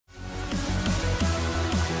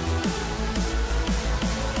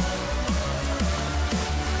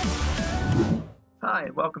Hi,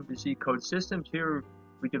 and welcome to Z Code Systems. Here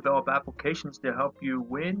we develop applications to help you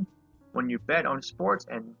win when you bet on sports,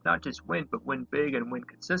 and not just win, but win big and win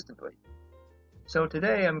consistently. So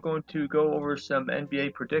today I'm going to go over some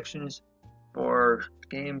NBA predictions for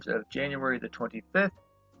games of January the 25th. So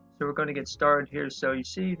we're going to get started here. So you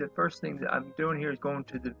see the first thing that I'm doing here is going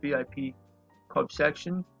to the VIP club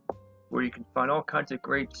section, where you can find all kinds of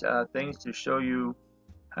great things to show you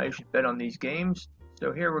how you should bet on these games.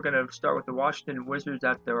 So here we're going to start with the Washington Wizards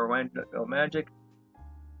at the Orlando Magic.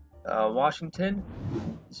 Washington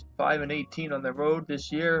is 5-18 on the road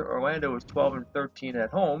this year. Orlando is 12-13 at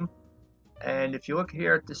home. And if you look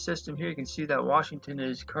here at the system here, you can see that Washington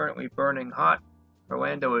is currently burning hot.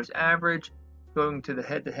 Orlando is average. Going to the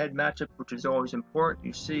head-to-head matchup, which is always important,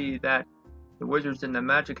 you see that the Wizards and the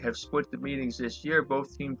Magic have split the meetings this year,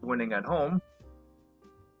 both teams winning at home.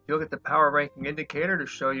 If you look at the power ranking indicator to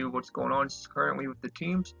show you what's going on currently with the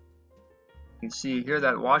teams, you can see here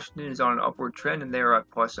that Washington is on an upward trend and they're at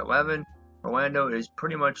plus 11. Orlando has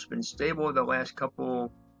pretty much been stable the last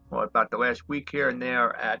about the last week here, and they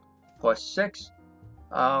are at plus 6.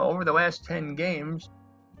 Over the last 10 games,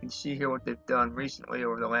 you can see here what they've done recently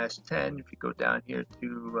over the last 10. If you go down here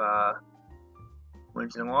to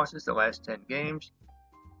wins and losses, the last 10 games.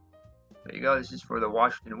 There you go. This is for the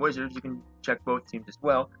Washington Wizards. You can check both teams as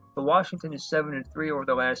well. But Washington is 7-3 over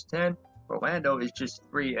the last 10. Orlando is just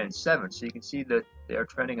 3-7. So you can see that they are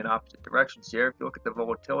trending in opposite directions here. If you look at the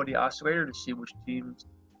volatility oscillator to see which teams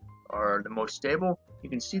are the most stable, you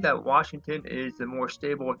can see that Washington is the more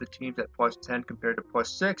stable of the teams at plus 10 compared to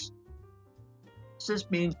plus 6.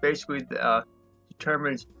 This means basically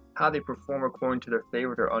determines how they perform according to their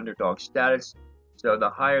favorite or underdog status. So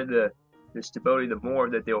the higher the stability, the more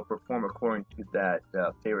that they will perform according to that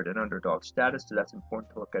favorite and underdog status. So that's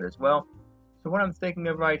important to look at as well. So what I'm thinking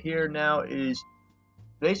of right here now is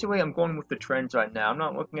basically I'm going with the trends right now. I'm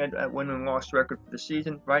not looking at win and loss record for the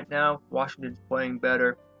season. Right now, Washington's playing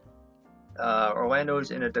better.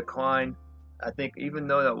 Orlando's in a decline. I think even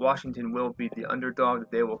though that Washington will be the underdog,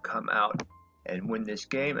 they will come out and win this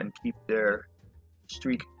game and keep their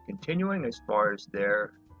streak continuing as far as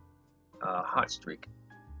their hot streak.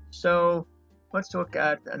 So let's look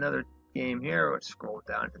at another game here. Let's scroll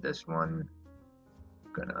down to this one.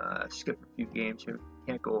 I'm gonna skip a few games here.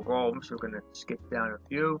 Can't go over all of them, so we're gonna skip down a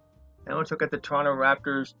few. And let's look at the Toronto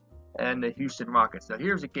Raptors and the Houston Rockets. Now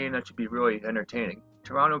here's a game that should be really entertaining.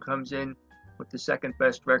 Toronto comes in with the second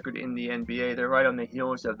best record in the NBA. They're right on the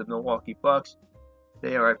heels of the Milwaukee Bucks.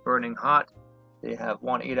 They are at burning hot. They have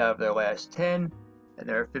won 8 out of their last 10, and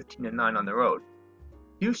they're 15-9 on the road.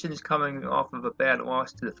 Houston is coming off of a bad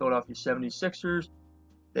loss to the Philadelphia 76ers.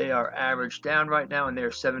 They are average down right now, and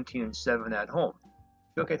they're 17-7 at home.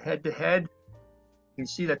 If you look at head-to-head, you can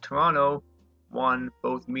see that Toronto won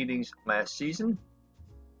both meetings last season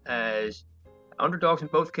as underdogs in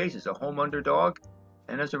both cases, a home underdog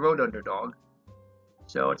and as a road underdog.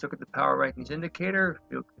 So let's look at the power rankings indicator.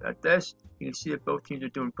 If you look at this, you can see that both teams are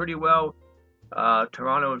doing pretty well.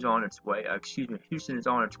 Houston is on its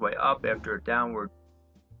way up after a downward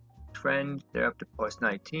trend. They're up to plus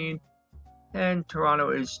 19, and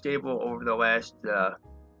Toronto is stable over the last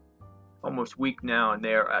almost week now, and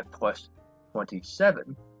they're at plus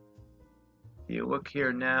 27. If you look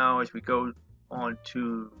here now as we go on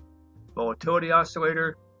to volatility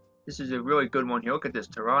oscillator, this is a really good one here. Look at this.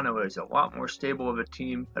 Toronto is a lot more stable of a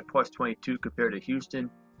team at plus 22 compared to Houston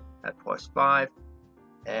at plus 5.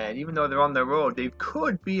 And even though they're on the road, they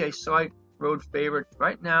could be a slight road favorite.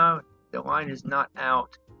 Right now, the line is not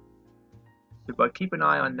out. But keep an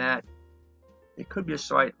eye on that. It could be a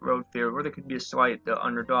slight road favorite, or there could be a slight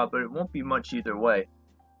underdog, but it won't be much either way.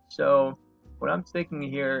 So what I'm thinking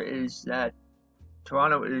here is that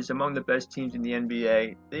Toronto is among the best teams in the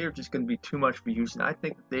NBA. They are just going to be too much for Houston. I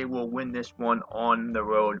think that they will win this one on the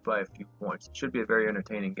road by a few points. It should be a very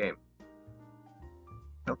entertaining game.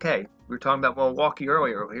 Okay, we were talking about Milwaukee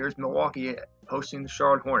earlier. Here's Milwaukee hosting the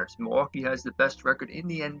Charlotte Hornets. Milwaukee has the best record in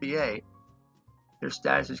the NBA. Their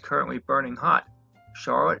status is currently burning hot.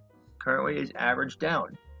 Charlotte currently is average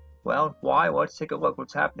down. Well, why? Well, let's take a look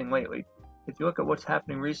what's happening lately. If you look at what's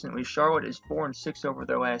happening recently, Charlotte is 4-6 over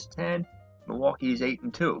their last 10. Milwaukee is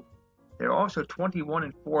 8-2. They're also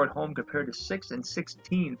 21-4 at home compared to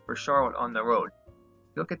 6-16 for Charlotte on the road.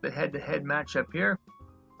 If you look at the head-to-head matchup here,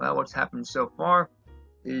 well, what's happened so far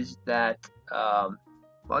is that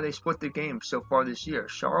they split the game so far this year.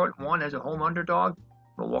 Charlotte won as a home underdog.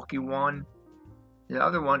 Milwaukee won the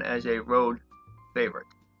other one as a road favorite.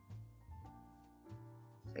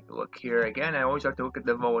 Take a look here again. I always like to look at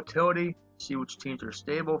the volatility, see which teams are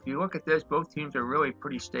stable. If you look at this, both teams are really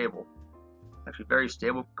pretty stable. Actually very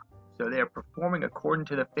stable. So they are performing according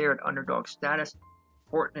to the favorite underdog status.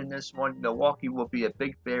 Important in this one, Milwaukee will be a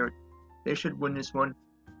big favorite. They should win this one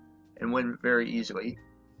and win very easily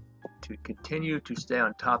to continue to stay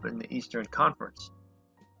on top in the Eastern Conference.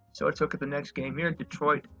 So let's look at the next game here,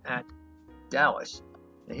 Detroit at Dallas.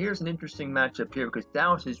 Now here's an interesting matchup here because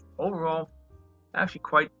Dallas is overall actually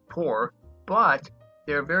quite poor, but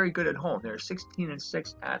they're very good at home. They're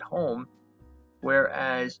 16-6 at home,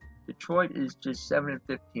 whereas Detroit is just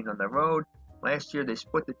 7-15 on the road. Last year they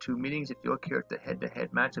split the two meetings. If you look here at the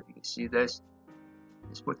head-to-head matchup, you can see this.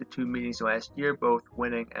 They split the two meetings last year, both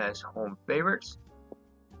winning as home favorites.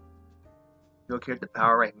 If you look here at the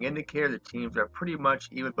power ranking indicator, the teams are pretty much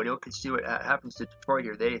even, but you can see what happens to Detroit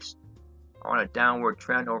here. They are on a downward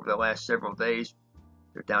trend over the last several days.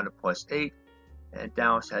 They're down to +8, and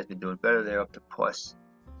Dallas has been doing better. They're up to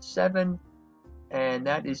 +7, and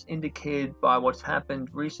that is indicated by what's happened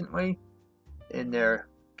recently in their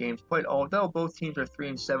games played, although both teams are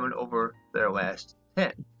 3-7 over their last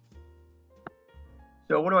 10.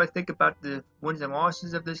 So what do I think about the wins and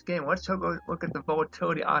losses of this game? Let's look at the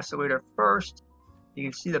volatility oscillator first. You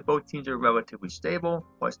can see that both teams are relatively stable,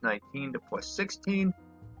 +19 to +16.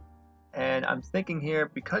 And I'm thinking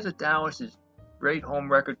here, because of Dallas's great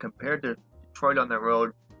home record compared to Detroit on the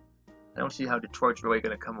road, I don't see how Detroit's really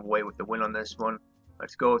going to come away with the win on this one.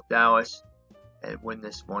 Let's go with Dallas and win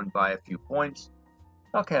this one by a few points.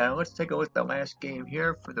 Okay, let's take a look at the last game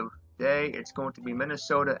here for the day. It's going to be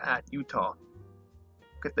Minnesota at Utah.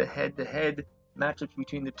 Look at the head-to-head matchups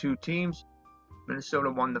between the two teams.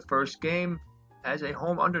 Minnesota won the first game as a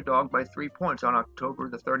home underdog by 3 points on October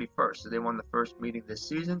the 31st. So they won the first meeting this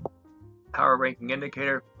season. Power ranking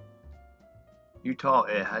indicator. Utah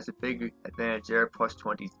has a big advantage there,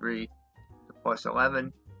 +23 to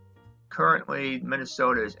 +11. Currently,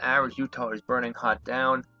 Minnesota is average. Utah is burning hot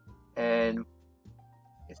down. And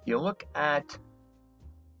if you look at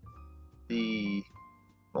the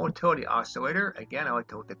volatility oscillator, again, I like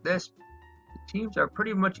to look at this. The teams are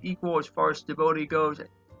pretty much equal as far as stability goes,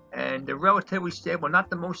 and they're relatively stable. Not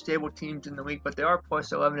the most stable teams in the league, but they are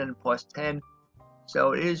 +11 and +10.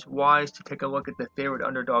 So it is wise to take a look at the favorite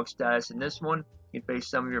underdog status in this one. You can base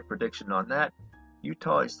some of your prediction on that.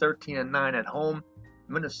 Utah is 13-9 at home.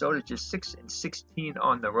 Minnesota is just 6-16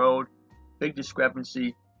 on the road. Big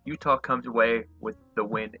discrepancy. Utah comes away with the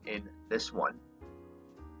win in this one.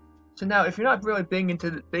 So now, if you're not really big into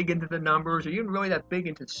the numbers, or even really that big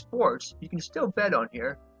into sports, you can still bet on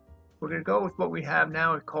here. We're going to go with what we have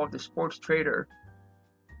now called the Sports Trader.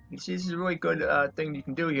 You see, this is a really good thing you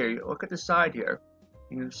can do here. You look at the side here.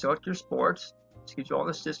 You can select your sports. This gives you all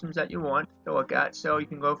the systems that you want to look at. So you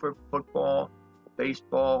can go for football,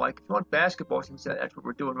 baseball. Like if you want basketball, since that's what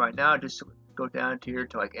we're doing right now, just go down to here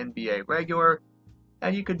to like NBA regular.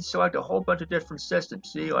 And you can select a whole bunch of different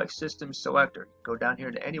systems. See, like system selector. Go down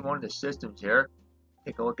here to any one of the systems here.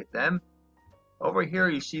 Take a look at them. Over here,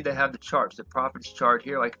 you see they have the charts, the profits chart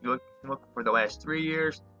here. Like if you look for the last 3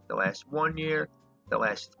 years, the last 1 year, the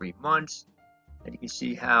last 3 months, and you can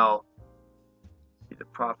see how the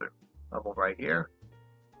profit level right here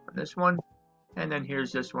on this one. And then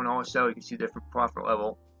here's this one also. You can see different profit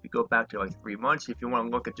level. If you go back to like 3 months, if you want to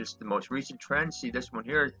look at just the most recent trends, see this one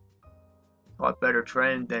here. A lot better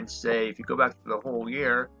trend than, say, if you go back to the whole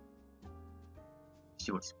year.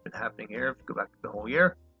 See what's been happening here. If you go back to the whole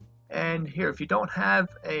year, and here, if you don't have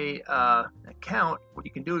a account, what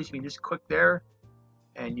you can do is you can just click there,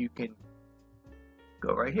 and you can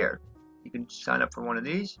go right here. You can sign up for one of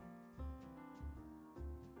these.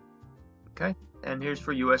 Okay, and here's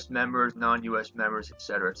for U.S. members, non-U.S. members,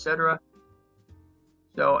 etc., etc.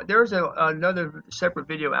 So there's another separate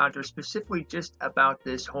video out there specifically just about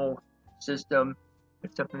this whole system.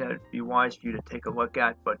 It's something that would be wise for you to take a look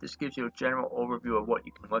at, but this gives you a general overview of what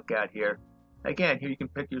you can look at here. Again, here you can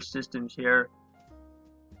pick your systems here.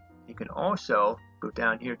 You can also go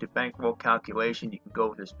down here to bankroll calculation. You can go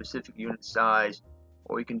with a specific unit size,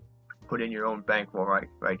 or you can put in your own bankroll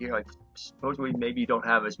right here. Like supposedly maybe you don't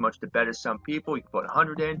have as much to bet as some people. You can put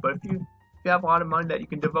 100 in, but if you have a lot of money that you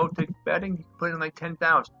can devote to betting, you can put in like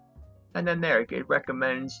 10,000. And then there, it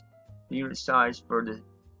recommends the unit size for the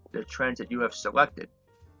trends that you have selected.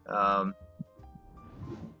 Like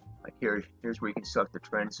here's where you can select the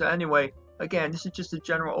trend. So anyway, again, this is just a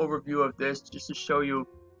general overview of this, just to show you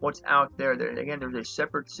what's out there. Again, there's a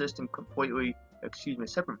separate system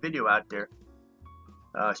separate video out there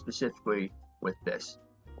specifically with this.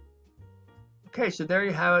 Okay, so there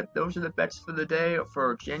you have it. Those are the bets for the day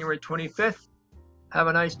for January 25th. Have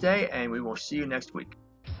a nice day, and we will see you next week.